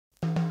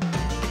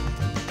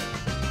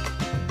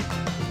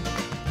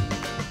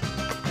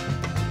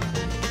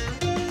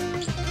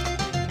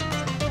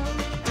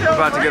We're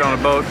about to get on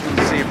a boat in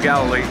the Sea of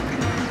Galilee.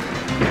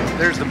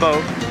 There's the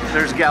boat,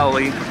 there's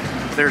Galilee,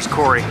 there's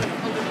Corey.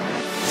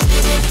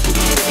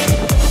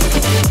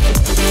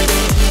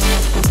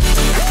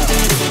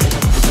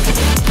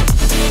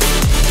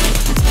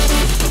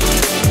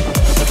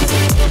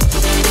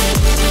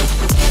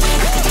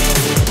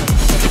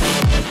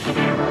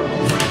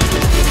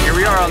 Here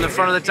we are on the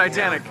front of the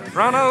Titanic.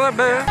 Front of the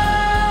boat.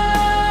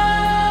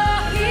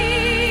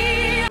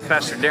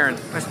 Pastor Darren.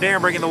 That's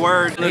Darren bringing the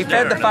word. He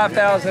fed the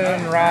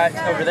 5,000 right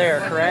over there,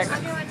 correct?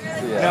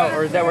 Yeah. No,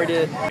 or is that where he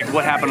did?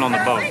 What happened on the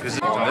boat?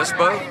 On this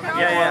boat?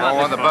 Yeah. Oh,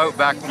 on the boat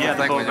back. Yeah,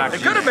 the boat back.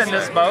 It could have been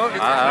this boat.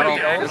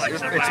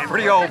 It's a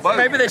pretty old boat.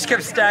 Maybe they just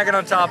kept stacking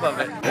on top of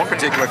it. One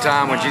particular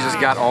time when Jesus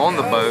got on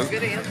the boat,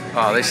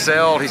 they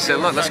sailed. He said,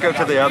 "Look, let's go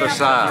to the other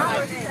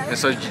side." And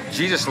so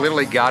Jesus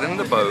literally got in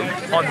the boat.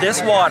 On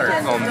this water.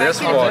 On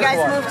this water. You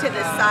guys move to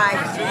the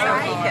side so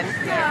he can...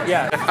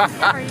 Yeah.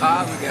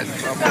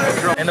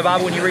 In the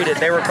Bible, when you read it,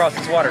 they were across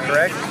this water,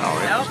 correct? Oh,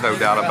 there's no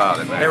doubt about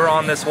it, man. They were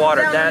on this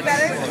water. That's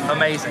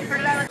amazing.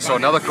 So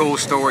another cool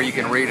story you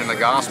can read in the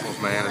Gospels,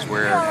 man, is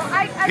where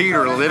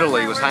Peter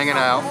literally was hanging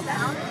out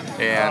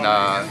and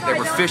they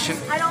were fishing.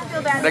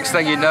 Next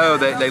thing you know,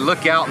 they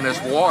look out in this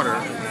water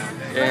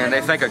and they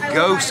think a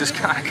ghost is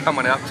kind of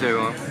coming up to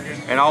them.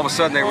 And all of a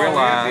sudden they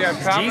realize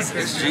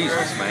it's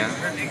Jesus, man.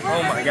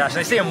 Oh my gosh,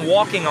 they see him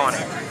walking on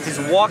it. He's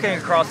walking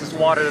across this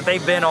water that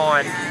they've been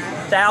on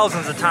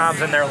thousands of times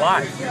in their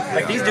life.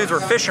 Like, these dudes were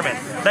fishermen.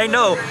 They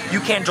know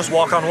you can't just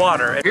walk on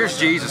water. Here's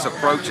Jesus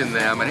approaching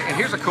them, and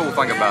here's a cool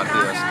thing about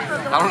this.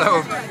 I don't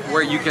know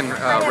where you can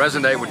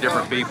resonate with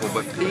different people,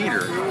 but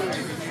Peter,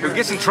 who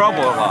gets in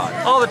trouble a lot.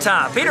 All the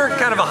time. Peter,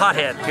 kind of a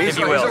hothead, if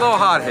you will. He's a little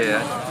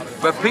hothead,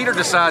 but Peter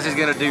decides he's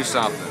going to do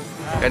something.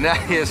 And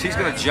that is, he's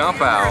going to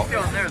jump out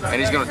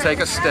and he's going to take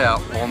a step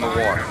on the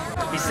water.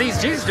 He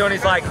sees Jesus doing it,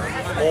 he's like,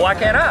 well, why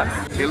can't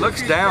I? He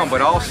looks down,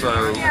 but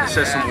also, it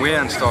says some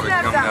wind started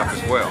coming up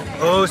as well.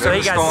 Oh, so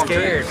he got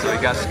scared. So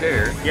he got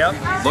scared.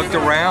 Yep. Looked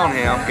around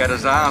him, got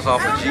his eyes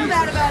off of Jesus.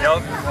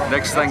 Yep.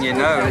 Next thing you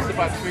know,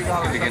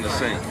 he began to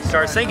sing.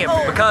 Started singing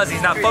because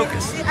he's not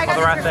focused on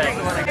the right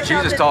thing.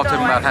 Jesus talked to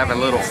him about having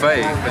little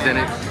faith, but then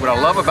what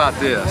I love about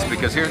this,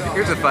 because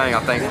here's the thing, I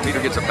think Peter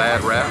gets a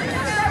bad rap.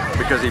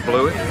 Because he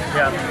blew it?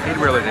 Yeah. He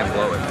really didn't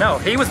blow it. No,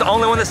 he was the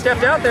only one that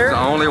stepped out there. He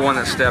was the only one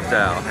that stepped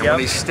out. And when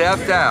he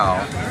stepped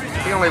out,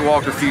 he only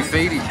walked a few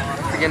feet. He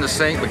began to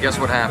sink, but guess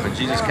what happened?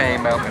 Jesus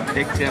came up and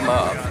picked him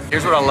up.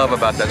 Here's what I love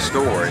about that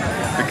story.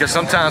 Because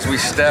sometimes we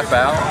step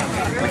out,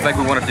 we think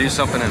we want to do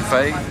something in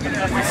faith.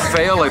 We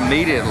fail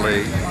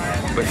immediately,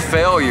 but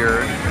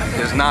failure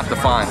is not the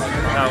final.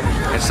 No.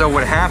 And so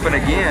what happened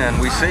again,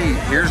 we see,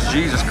 here's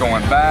Jesus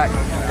going back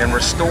and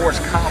restores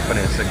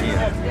confidence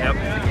again. Yep.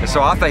 And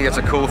so I think it's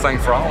a cool thing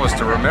for all of us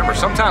to remember.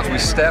 Sometimes we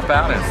step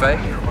out and fail,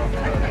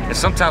 and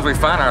sometimes we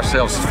find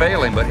ourselves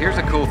failing, but here's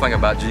the cool thing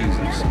about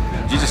Jesus.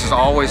 Jesus is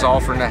always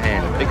offering a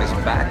hand to pick us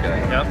back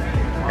up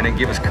and then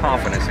give us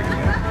confidence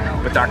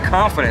again. But our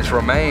confidence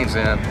remains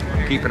in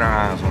keeping our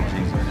eyes on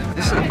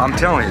Jesus. I'm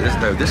telling you,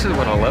 this is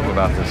what I love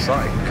about this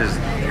site, because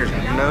there's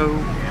no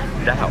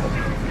doubt.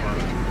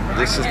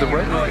 This is the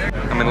road.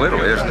 I mean,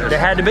 literally, It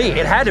had to be.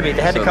 It had to be.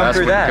 They had to come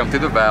through that. Come through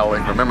the valley.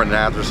 Remember,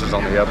 Nazareth is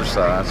on the other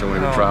side, so we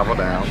would travel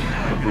down.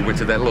 We went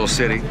to that little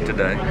city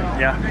today.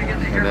 Yeah.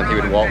 And then he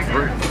would walk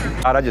through.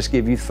 God, I just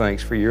give you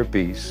thanks for your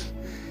peace.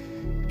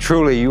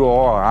 Truly, you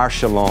are our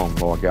shalom,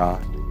 Lord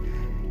God.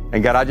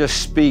 And God, I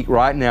just speak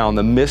right now in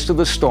the midst of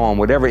the storm,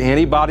 whatever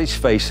anybody's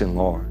facing,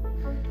 Lord,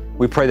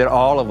 we pray that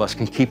all of us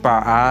can keep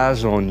our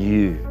eyes on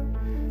you,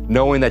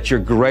 knowing that you're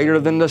greater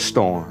than the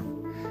storm,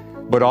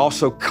 but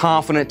also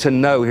confident to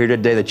know here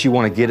today that you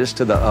want to get us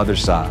to the other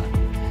side.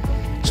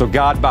 So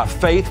God, by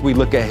faith, we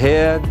look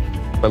ahead,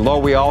 but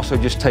Lord, we also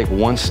just take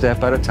one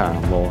step at a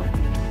time, Lord,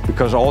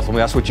 because ultimately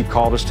that's what you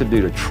called us to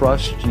do, to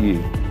trust you.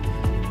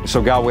 And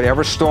so God,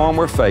 whatever storm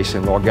we're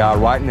facing, Lord God,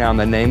 right now in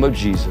the name of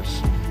Jesus,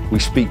 we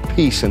speak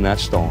peace in that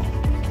storm.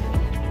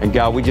 And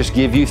God, we just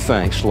give you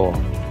thanks, Lord.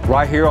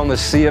 Right here on the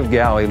Sea of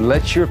Galilee,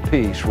 let your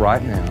peace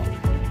right now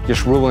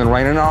just rule and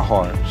reign in our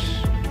hearts,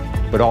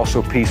 but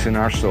also peace in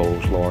our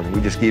souls, Lord. And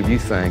we just give you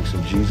thanks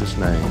in Jesus'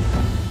 name.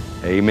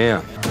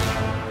 Amen.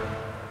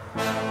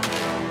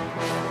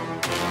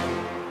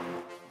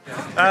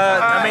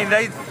 I mean,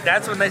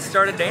 that's when they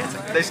started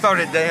dancing. They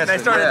started dancing.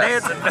 They started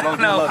dancing.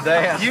 No,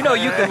 dance. you know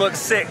you can look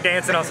sick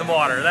dancing on some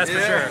water, that's for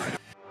sure.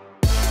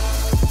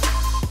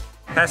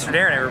 Pastor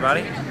Darren,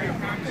 everybody.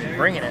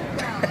 Bringing it.